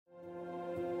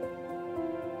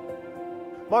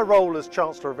My role as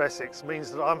Chancellor of Essex means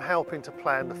that I'm helping to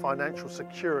plan the financial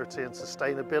security and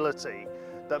sustainability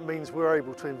that means we're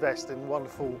able to invest in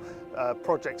wonderful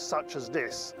projects such as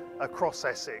this across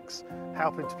Essex,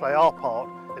 helping to play our part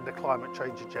in the climate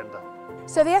change agenda.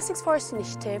 So the Essex Forest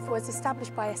Initiative was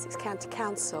established by Essex County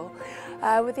Council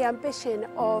with the ambition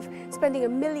of spending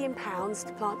 £1 million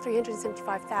to plant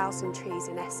 375,000 trees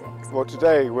in Essex. Well,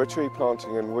 today we're tree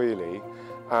planting in Weeley,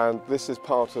 and this is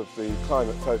part of the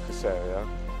climate focus area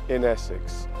in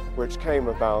Essex, which came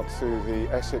about through the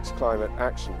Essex Climate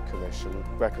Action Commission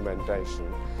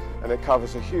recommendation, and it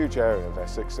covers a huge area of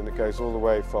Essex, and it goes all the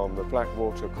way from the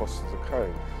Blackwater across to the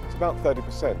Colne. It's about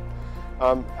 30%.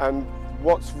 And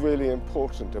what's really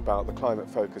important about the climate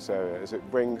focus area is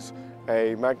it brings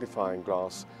a magnifying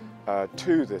glass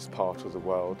to this part of the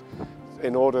world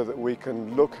in order that we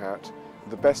can look at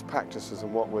the best practices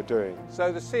and what we're doing.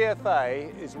 So the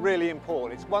CFA is really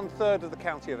important. It's 1/3 of the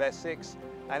county of Essex,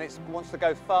 and it wants to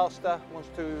go faster, wants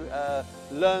to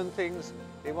learn things.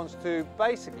 It wants to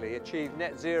basically achieve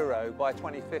net zero by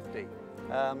 2050.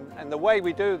 And the way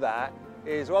we do that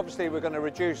is obviously we're going to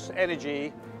reduce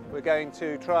energy, we're going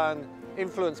to try and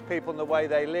influence people in the way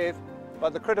they live,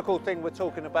 but the critical thing we're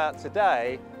talking about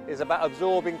today is about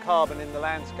absorbing carbon in the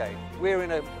landscape. We're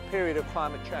in a period of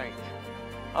climate change.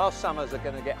 Our summers are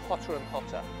going to get hotter and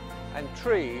hotter, and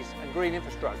trees and green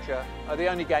infrastructure are the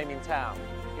only game in town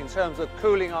in terms of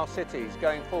cooling our cities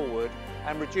going forward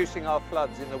and reducing our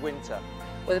floods in the winter.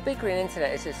 Well, the Big Green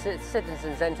Internet is a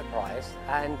citizens' enterprise,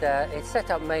 and it's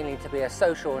set up mainly to be a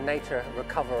social and nature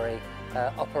recovery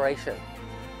operation,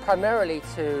 primarily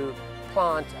to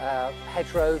plant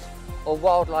hedgerows or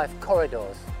wildlife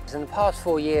corridors. In the past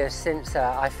 4 years since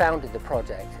I founded the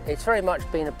project, it's very much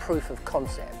been a proof of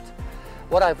concept.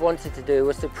 What I've wanted to do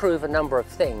was to prove a number of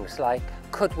things, like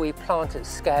could we plant at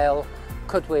scale,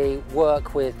 could we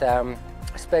work with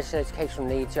special educational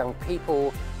needs young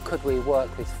people, could we work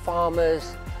with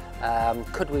farmers,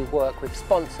 could we work with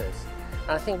sponsors?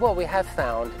 And I think what we have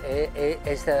found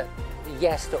is that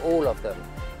yes to all of them.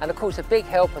 And of course a big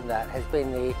help in that has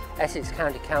been the Essex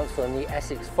County Council and the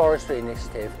Essex Forestry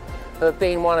Initiative, who have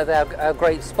been one of our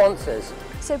great sponsors.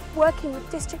 So working with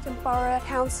district and borough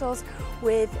councils,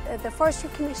 with the Forestry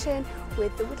Commission,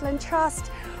 with the Woodland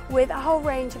Trust, with a whole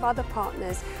range of other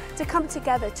partners to come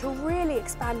together to really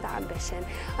expand that ambition.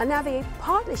 And now the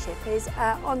partnership is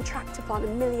on track to plant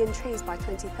 1 million trees by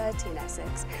 2030 in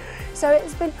Essex. So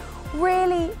it's been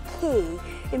really key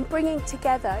in bringing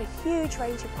together a huge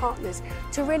range of partners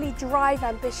to really drive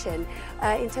ambition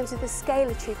in terms of the scale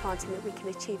of tree planting that we can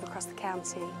achieve across the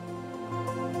county.